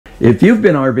If you've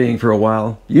been RVing for a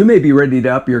while, you may be ready to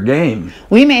up your game.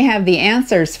 We may have the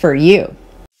answers for you.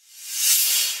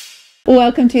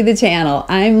 Welcome to the channel.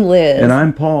 I'm Liz. And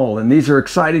I'm Paul, and these are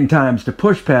exciting times to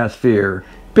push past fear,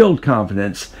 build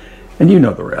confidence, and you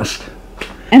know the rest.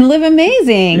 And live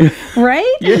amazing,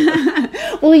 right?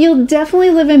 Yeah. Well, you'll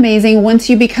definitely live amazing once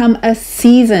you become a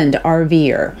seasoned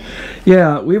RVer.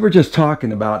 Yeah, we were just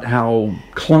talking about how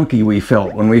clunky we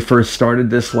felt when we first started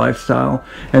this lifestyle,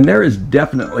 and there is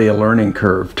definitely a learning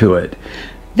curve to it.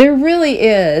 There really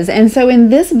is. And so in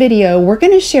this video, we're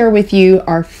going to share with you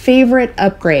our favorite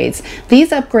upgrades.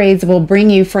 These upgrades will bring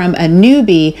you from a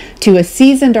newbie to a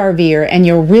seasoned RVer, and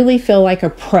you'll really feel like a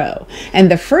pro. And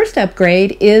the first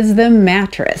upgrade is the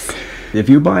mattress. If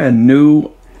you buy a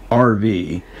new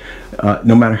RV,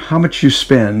 no matter how much you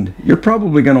spend, you're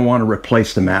probably going to want to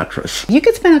replace the mattress. You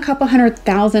could spend a couple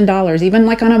 $100,000, even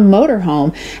like on a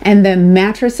motorhome, and the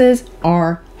mattresses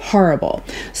are horrible.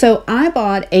 So I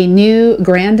bought a new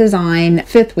Grand Design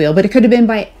fifth wheel, but it could have been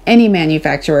by any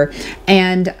manufacturer.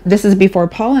 And this is before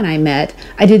Paul and I met.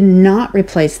 I did not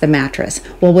replace the mattress.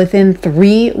 Well, within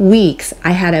 3 weeks,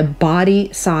 I had a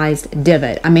body-sized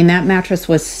divot. I mean, that mattress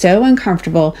was so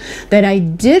uncomfortable that I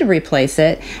did replace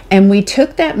it. And we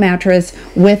took that mattress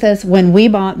with us when we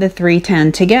bought the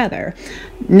 310 together.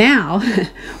 Now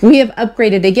we have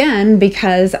upgraded again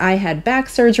because I had back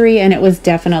surgery and it was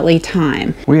definitely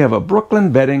time. We have a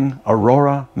Brooklyn Bedding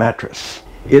Aurora mattress.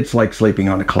 It's like sleeping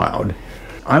on a cloud.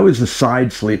 I was a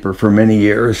side sleeper for many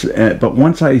years, but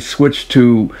once I switched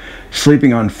to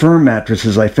sleeping on firm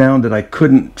mattresses, I found that I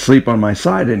couldn't sleep on my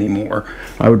side anymore.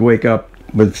 I would wake up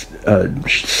with a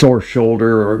sore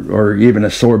shoulder or even a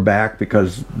sore back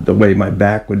because the way my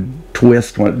back would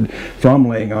twist from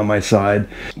laying on my side.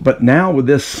 But now with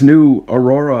this new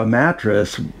Aurora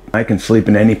mattress, I can sleep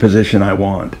in any position I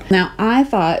want. Now, I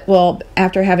thought, well,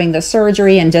 after having the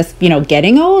surgery and just,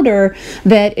 getting older,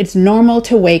 that it's normal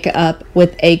to wake up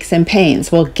with aches and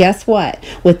pains. Well, guess what?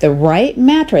 With the right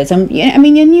mattress, and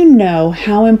you know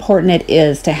how important it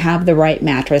is to have the right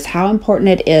mattress, how important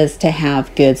it is to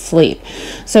have good sleep.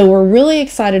 So we're really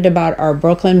excited about our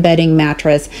Brooklyn Bedding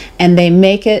mattress, and they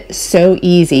make it so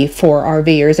easy for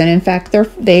RVers. And in fact,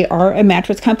 they are a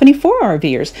mattress company for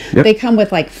RVers. Yep. They come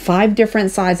with like 5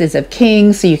 different sizes of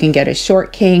king, so you can get a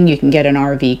short king, you can get an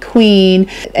RV queen,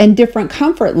 and different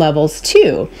comfort levels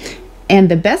too. And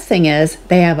the best thing is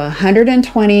they have a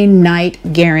 120 night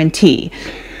guarantee.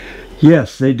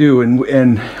 Yes, they do,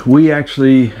 and we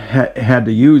actually had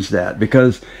to use that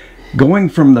because going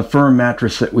from the firm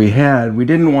mattress that we had, we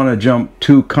didn't want to jump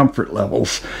 2 comfort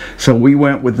levels, so we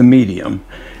went with the medium,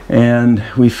 and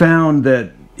we found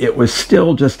that it was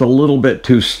still just a little bit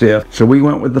too stiff. So we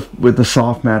went with the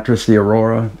soft mattress, the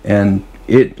Aurora, and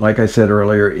it, like I said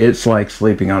earlier, it's like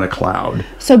sleeping on a cloud.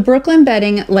 So Brooklyn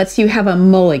Bedding lets you have a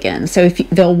mulligan. So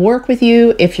they'll work with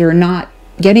you if you're not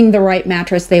getting the right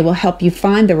mattress, they will help you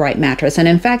find the right mattress. And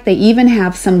in fact, they even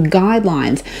have some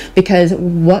guidelines, because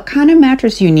what kind of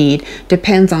mattress you need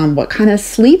depends on what kind of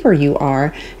sleeper you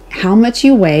are, how much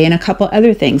you weigh, and a couple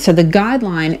other things. So the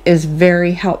guideline is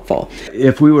very helpful.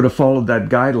 If we would have followed that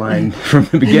guideline from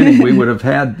the beginning, we would have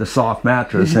had the soft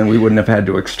mattress and we wouldn't have had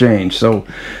to exchange. So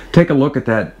take a look at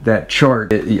that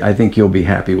chart. I think you'll be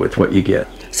happy with what you get.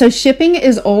 So shipping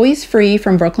is always free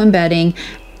from Brooklyn Bedding.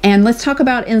 And let's talk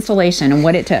about installation and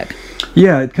what it took.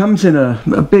 Yeah, it comes in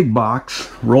a big box,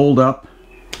 rolled up,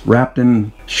 wrapped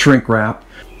in shrink wrap.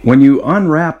 When you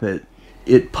unwrap it,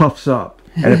 it puffs up.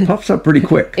 And it puffs up pretty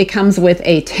quick. It comes with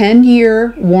a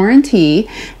 10-year warranty,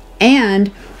 and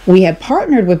we have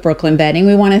partnered with Brooklyn Bedding.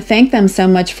 We want to thank them so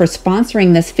much for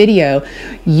sponsoring this video.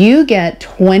 You get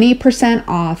 20%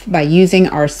 off by using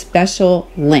our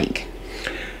special link.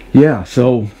 Yeah,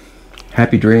 so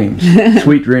happy dreams,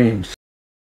 sweet dreams.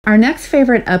 Our next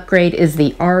favorite upgrade is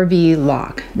the RV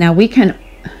lock. Now we can...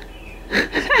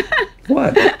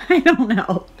 What? I don't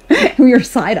know. You're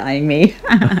side-eyeing me.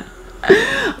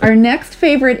 Our next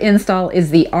favorite install is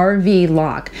the RV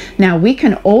lock. Now we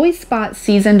can always spot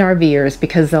seasoned RVers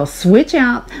because they'll switch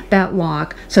out that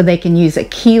lock so they can use a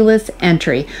keyless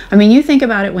entry. I mean, you think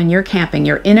about it when you're camping,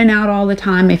 you're in and out all the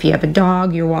time. If you have a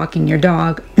dog, you're walking your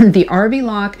dog. The RV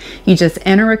lock, you just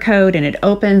enter a code and it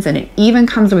opens, and it even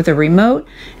comes with a remote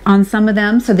on some of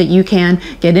them so that you can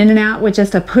get in and out with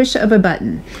just a push of a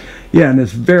button. Yeah, and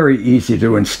it's very easy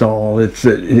to install.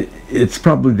 It's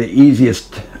probably the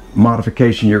easiest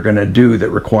modification you're going to do that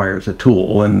requires a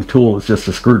tool, and the tool is just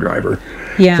a screwdriver.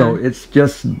 Yeah. So it's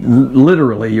just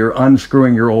literally you're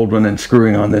unscrewing your old one and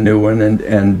screwing on the new one,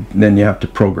 and then you have to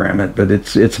program it, but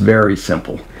it's very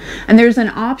simple. And there's an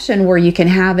option where you can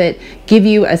have it give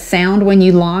you a sound when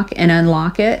you lock and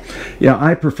unlock it. Yeah,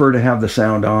 I prefer to have the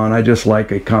sound on. I just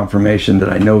like a confirmation that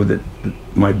I know that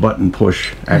my button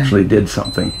push actually did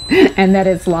something. And that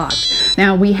it's locked.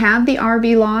 Now, we have the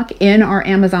RV lock in our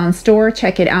Amazon store.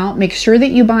 Check it out. Make sure that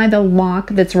you buy the lock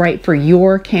that's right for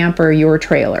your camper, your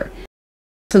trailer.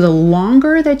 So the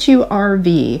longer that you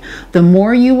RV, the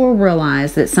more you will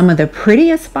realize that some of the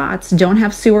prettiest spots don't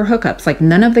have sewer hookups. Like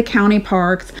none of the county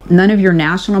parks, none of your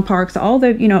national parks, all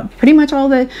the, pretty much all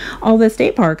the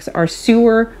state parks are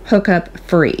sewer hookup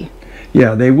free.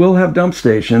 Yeah, they will have dump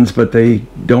stations, but they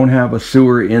don't have a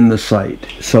sewer in the site.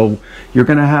 So you're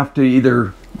going to have to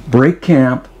either break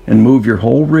camp and move your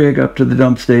whole rig up to the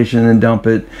dump station and dump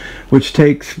it, which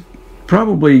takes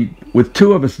probably, with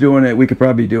two of us doing it, we could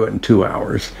probably do it in 2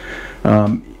 hours.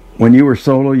 When you were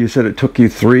solo, you said it took you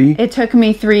 3? It took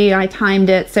me 3. I timed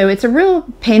it, so it's a real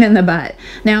pain in the butt.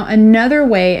 Now, another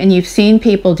way, and you've seen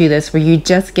people do this, where you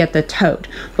just get the tote.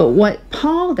 But what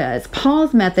Paul does,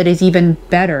 Paul's method is even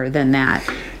better than that.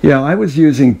 Yeah, I was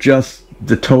using just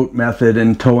the tote method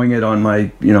and towing it on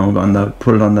my,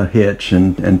 put it on the hitch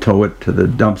and tow it to the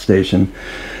dump station.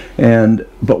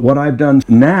 But what I've done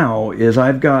now is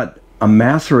I've got a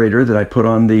macerator that I put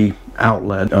on the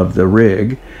outlet of the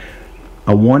rig,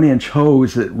 a 1-inch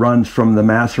hose that runs from the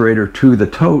macerator to the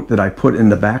tote that I put in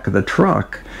the back of the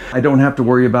truck. I don't have to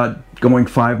worry about going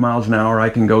 5 miles an hour. I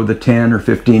can go the 10 or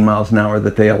 15 miles an hour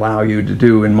that they allow you to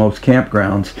do in most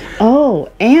campgrounds.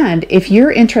 Oh, and if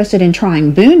you're interested in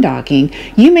trying boondocking,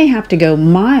 you may have to go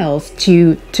miles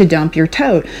to dump your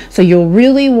tote. So you'll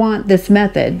really want this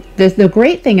method. The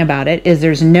great thing about it is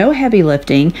there's no heavy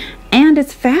lifting, and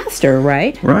it's faster,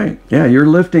 right? Right. Yeah, you're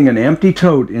lifting an empty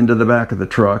tote into the back of the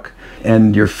truck,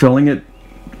 and you're filling it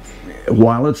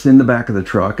while it's in the back of the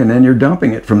truck, and then you're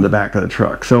dumping it from the back of the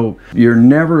truck. So you're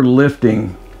never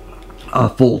lifting a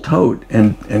full tote,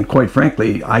 and quite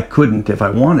frankly, I couldn't if I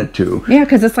wanted to. Yeah,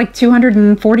 because it's like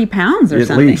 240 pounds or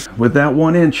something. At least. With that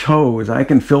 1-inch hose, I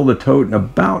can fill the tote in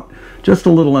about just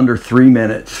a little under 3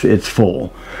 minutes. It's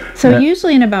full. So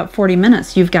usually in about 40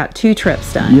 minutes, you've got 2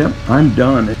 trips done. Yep, I'm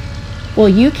done. Well,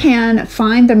 you can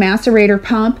find the macerator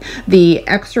pump, the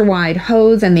extra wide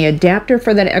hose, and the adapter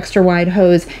for that extra wide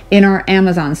hose in our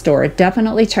Amazon store.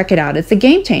 Definitely check it out. It's a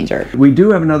game changer. We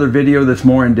do have another video that's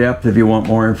more in depth if you want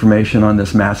more information on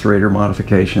this macerator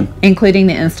modification, including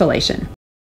the installation.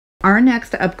 Our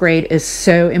next upgrade is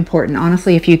so important.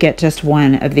 Honestly, if you get just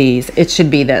one of these, it should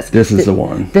be this. This is the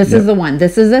one. This is the one.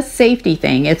 This is a safety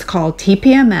thing. It's called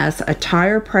TPMS, a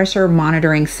tire pressure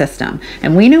monitoring system.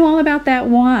 And we knew all about that.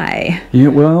 Why? Yeah,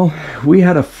 well, we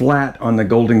had a flat on the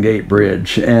Golden Gate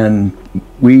Bridge, and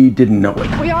we didn't know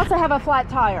it. We also have a flat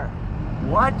tire.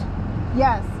 What?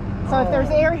 Yes. So if there's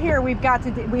air here, we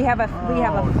have a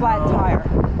flat tire.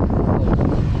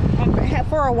 And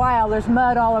for a while, there's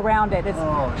mud all around it.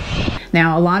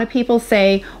 Now, a lot of people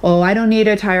say, oh, I don't need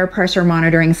a tire pressure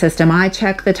monitoring system. I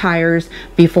check the tires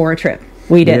before a trip.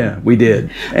 We did. Yeah, we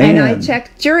did. And I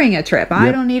checked during a trip.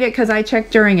 I don't need it because I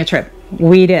checked during a trip.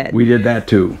 We did. We did that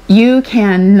too. You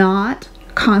cannot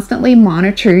constantly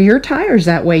monitor your tires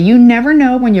that way. You never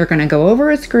know when you're going to go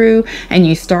over a screw and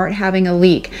you start having a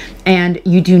leak. And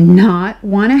you do not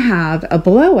want to have a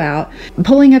blowout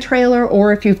pulling a trailer,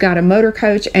 or if you've got a motor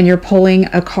coach and you're pulling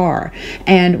a car.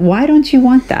 And why don't you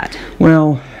want that?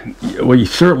 Well, you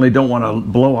certainly don't want a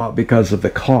blowout because of the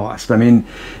cost. I mean,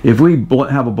 if we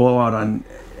have a blowout on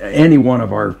any one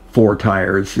of our 4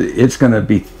 tires, it's going to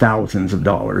be thousands of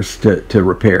dollars to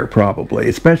repair, probably,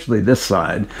 especially this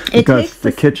side, because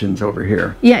the kitchen's over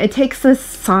here. Yeah, it takes the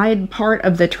side part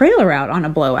of the trailer out on a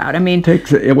blowout. I mean,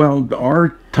 well,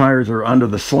 our tires are under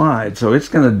the slide, so it's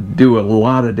going to do a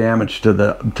lot of damage to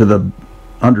the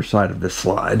underside of this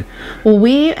slide. Well,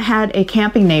 we had a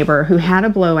camping neighbor who had a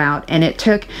blowout, and it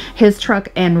took his truck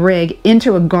and rig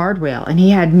into a guardrail, and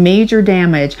he had major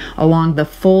damage along the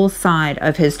full side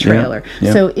of his trailer.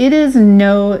 Yeah. So it is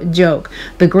no joke.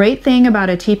 The great thing about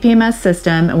a TPMS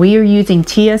system, we are using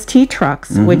TST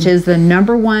trucks, which is the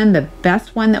 #1, the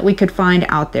best one that we could find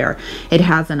out there. It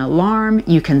has an alarm.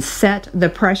 You can set the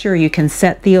pressure. You can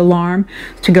set the alarm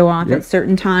to go off at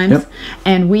certain times.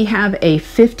 And we have a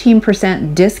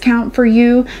 15% discount for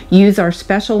you. Use our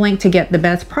special link to get the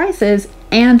best prices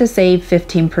and to save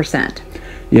 15%.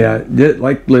 Yeah,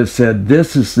 like Liz said,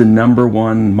 this is the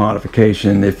 #1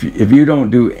 modification. If you don't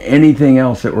do anything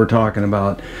else that we're talking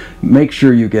about, make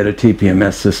sure you get a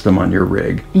TPMS system on your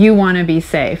rig. You want to be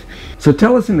safe. So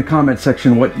tell us in the comment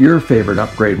section what your favorite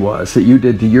upgrade was that you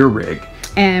did to your rig.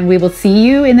 And we will see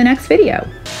you in the next video.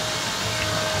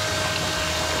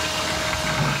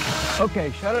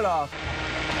 Okay, shut it off.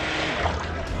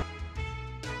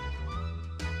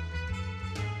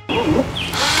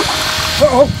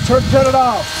 Oh, turn it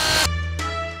off.